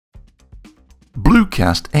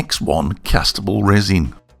Bluecast X One Castable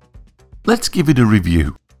resin. Let's give it a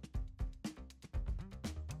review.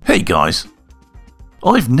 Hey guys,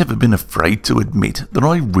 I've never been afraid to admit that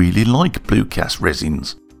I really like Bluecast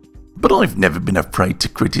resins, but I've never been afraid to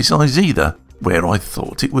criticise either where I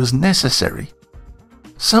thought it was necessary.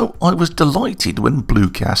 So I was delighted when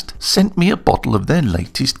Bluecast sent me a bottle of their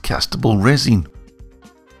latest castable resin.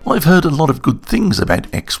 I've heard a lot of good things about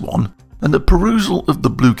X1, and a perusal of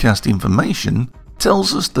the Bluecast information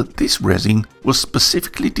tells us that this resin was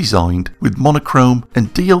specifically designed with monochrome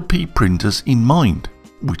and DLP printers in mind,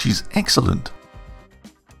 which is excellent.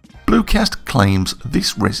 Bluecast claims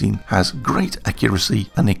this resin has great accuracy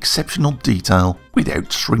and exceptional detail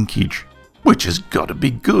without shrinkage, which has got to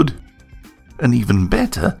be good. And even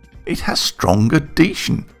better, it has strong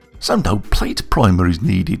adhesion, so no plate primer is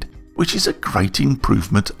needed, which is a great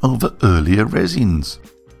improvement over earlier resins.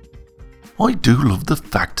 I do love the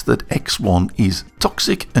fact that X1 is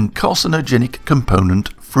toxic and carcinogenic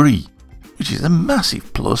component free, which is a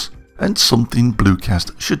massive plus and something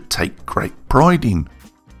Bluecast should take great pride in.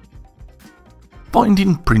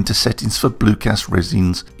 Finding printer settings for Bluecast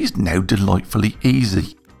resins is now delightfully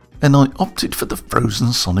easy, and I opted for the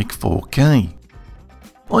Frozen Sonic 4K.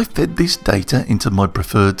 I fed this data into my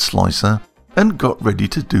preferred slicer and got ready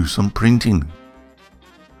to do some printing.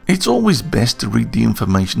 It's always best to read the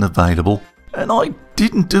information available, and I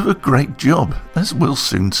didn't do a great job, as we'll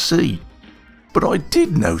soon see. But I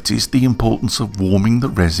did notice the importance of warming the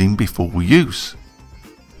resin before use.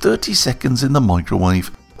 30 seconds in the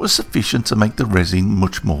microwave was sufficient to make the resin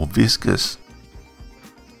much more viscous.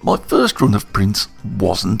 My first run of prints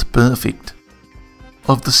wasn't perfect.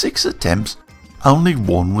 Of the 6 attempts, only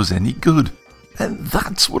one was any good, and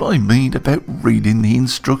that's what I mean about reading the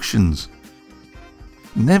instructions.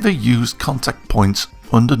 Never use contact points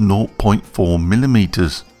under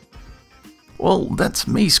 0.4mm. Well, that's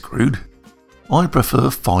me screwed. I prefer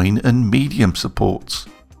fine and medium supports.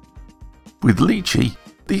 With Lychee,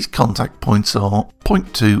 these contact points are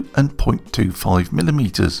 0.2 and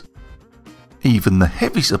 0.25mm. Even the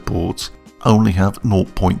heavy supports only have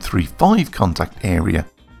 0.35 contact area,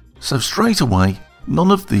 so straight away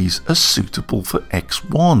none of these are suitable for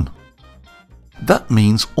X1. That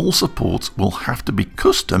means all supports will have to be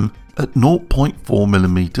custom at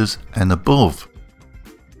 0.4mm and above.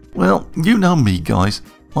 Well, you know me guys,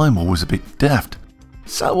 I'm always a bit daft,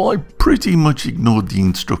 so I pretty much ignored the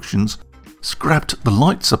instructions, scrapped the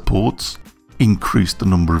light supports, increased the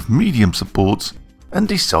number of medium supports, and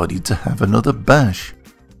decided to have another bash.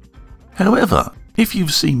 However, if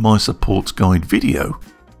you've seen my supports guide video,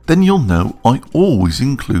 then you'll know I always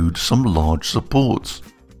include some large supports.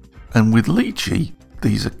 And with Lychee,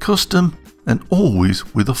 these are custom and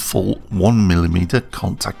always with a full 1mm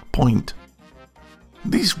contact point.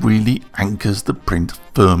 This really anchors the print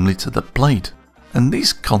firmly to the plate, and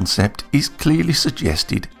this concept is clearly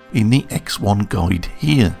suggested in the X1 guide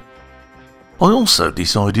here. I also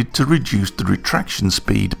decided to reduce the retraction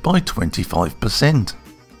speed by 25%,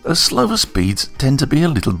 as slower speeds tend to be a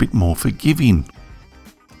little bit more forgiving.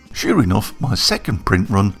 Sure enough, my second print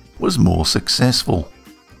run was more successful.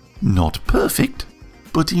 Not perfect,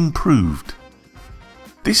 but improved.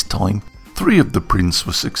 This time, 3 of the prints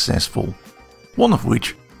were successful, one of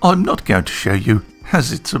which I'm not going to show you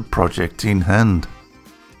as it's a project in hand.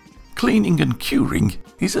 Cleaning and curing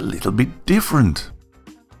is a little bit different.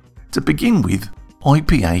 To begin with,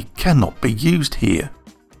 IPA cannot be used here.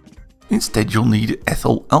 Instead you'll need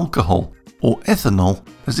ethyl alcohol, or ethanol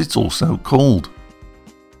as it's also called.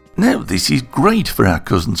 Now this is great for our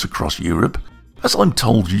cousins across Europe, as I'm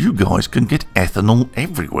told you guys can get ethanol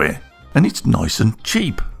everywhere, and it's nice and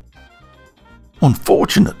cheap.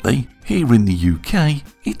 Unfortunately, here in the UK,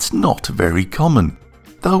 it's not very common,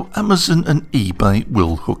 though Amazon and eBay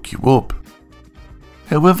will hook you up.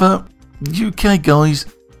 However, UK guys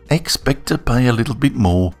expect to pay a little bit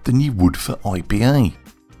more than you would for IPA.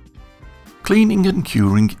 Cleaning and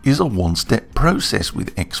curing is a one-step process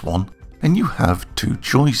with X1, and you have 2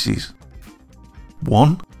 choices.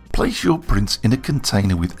 1. Place your prints in a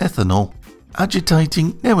container with ethanol,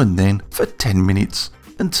 agitating now and then for 10 minutes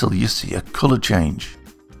until you see a colour change.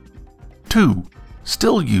 2.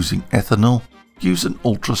 Still using ethanol, use an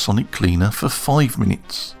ultrasonic cleaner for 5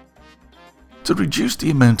 minutes. To reduce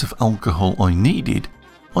the amount of alcohol I needed,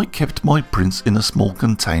 I kept my prints in a small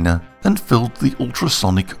container and filled the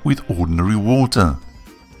ultrasonic with ordinary water.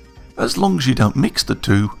 As long as you don't mix the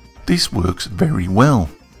two, this works very well.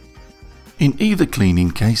 In either cleaning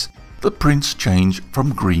case, the prints change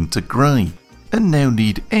from green to grey and now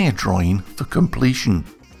need air drying for completion.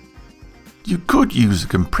 You could use a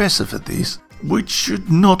compressor for this, which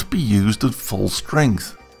should not be used at full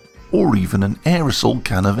strength, or even an aerosol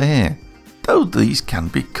can of air, though these can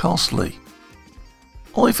be costly.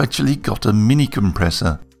 I've actually got a mini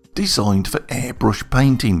compressor designed for airbrush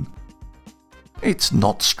painting. It's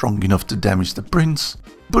not strong enough to damage the prints,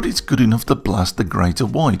 but it's good enough to blast the grey to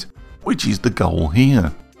white, which is the goal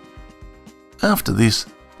here. After this,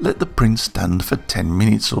 let the print stand for 10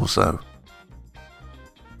 minutes or so.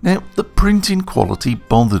 Now, the printing quality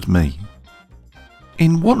bothered me.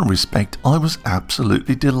 In one respect, I was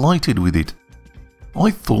absolutely delighted with it. I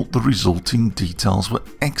thought the resulting details were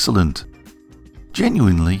excellent.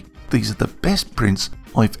 Genuinely, these are the best prints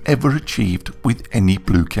I've ever achieved with any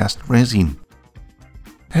Bluecast resin.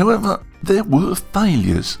 However, there were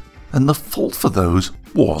failures, and the fault for those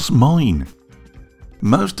was mine.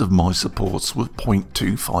 Most of my supports were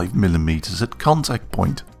 0.25mm at contact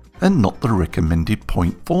point, and not the recommended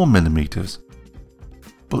 0.4mm.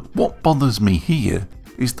 But what bothers me here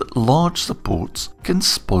is that large supports can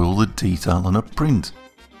spoil the detail on a print,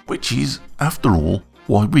 which is, after all,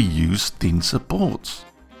 why we use thin supports.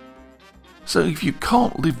 So if you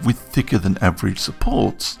can't live with thicker than average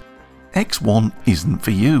supports, X1 isn't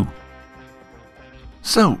for you.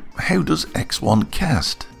 So how does X1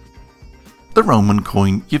 cast? The Roman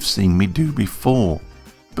coin you've seen me do before,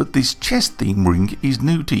 but this chest theme ring is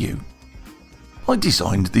new to you. I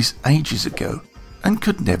designed this ages ago and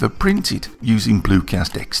could never print it using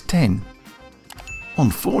Bluecast X10.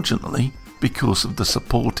 Unfortunately, because of the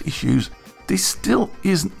support issues, this still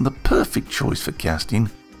isn't the perfect choice for casting,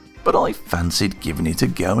 but I fancied giving it a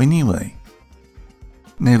go anyway.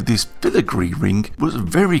 Now, this filigree ring was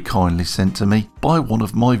very kindly sent to me by one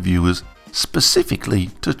of my viewers specifically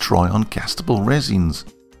to try on castable resins,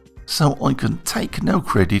 so I can take no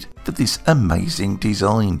credit for this amazing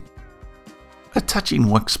design. Attaching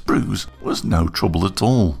wax sprues was no trouble at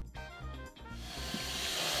all.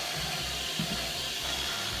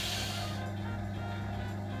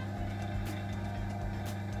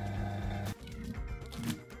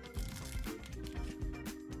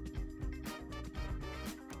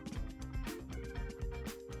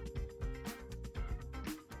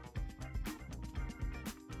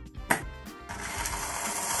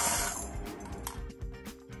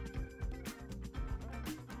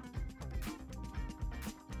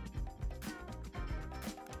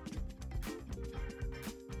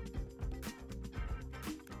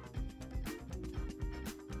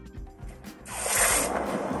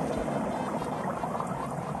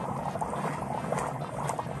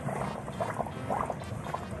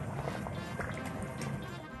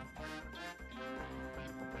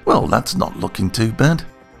 Well, that's not looking too bad.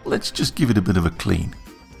 Let's just give it a bit of a clean.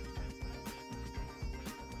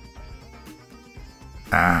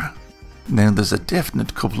 Now there's a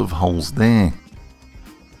definite couple of holes there.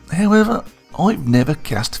 However, I've never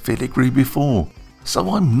cast filigree before,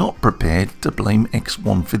 so I'm not prepared to blame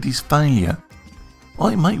X1 for this failure.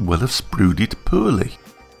 I may well have sprued it poorly.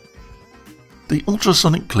 The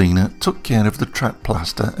ultrasonic cleaner took care of the trapped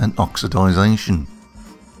plaster and oxidization.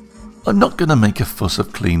 I'm not going to make a fuss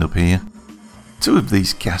of cleanup here. Two of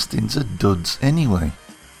these castings are duds anyway.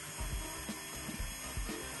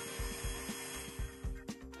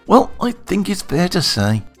 Well, I think it's fair to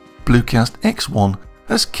say Bluecast X1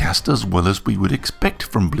 has cast as well as we would expect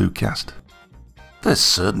from Bluecast. There's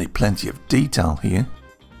certainly plenty of detail here.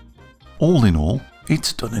 All in all,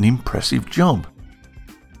 it's done an impressive job.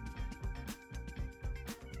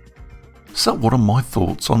 So what are my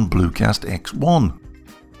thoughts on Bluecast X1?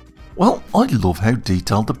 Well, I love how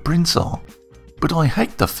detailed the prints are, but I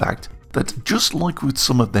hate the fact that just like with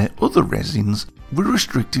some of their other resins, we're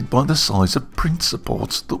restricted by the size of print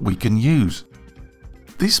supports that we can use.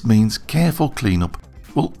 This means careful cleanup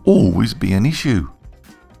will always be an issue.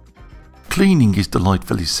 Cleaning is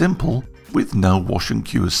delightfully simple with no wash and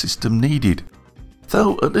cure system needed,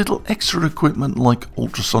 though a little extra equipment like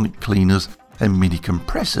ultrasonic cleaners and mini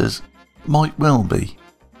compressors might well be.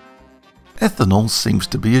 Ethanol seems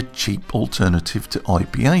to be a cheap alternative to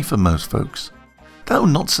IPA for most folks, though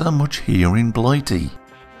not so much here in Blighty.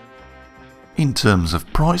 In terms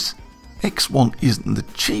of price, X1 isn't the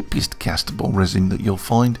cheapest castable resin that you'll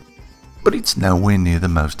find, but it's nowhere near the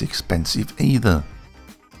most expensive either.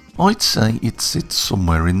 I'd say it sits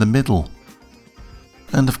somewhere in the middle.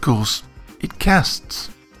 And of course, it casts.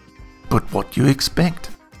 But what do you expect?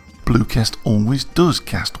 Bluecast always does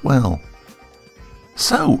cast well.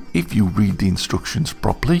 So, if you read the instructions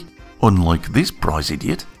properly, unlike this prize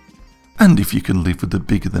idiot, and if you can live with the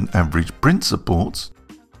bigger than average print supports,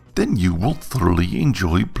 then you will thoroughly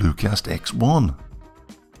enjoy Bluecast X1.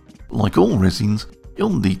 Like all resins,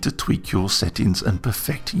 you'll need to tweak your settings and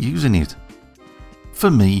perfect using it, For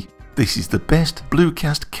me, this is the best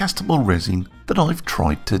Bluecast castable resin that I've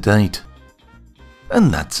tried to date.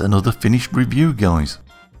 And that's another finished review, guys.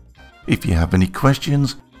 If you have any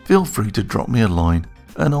questions, feel free to drop me a line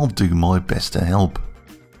and I'll do my best to help.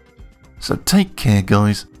 So take care,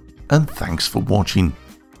 guys, and thanks for watching.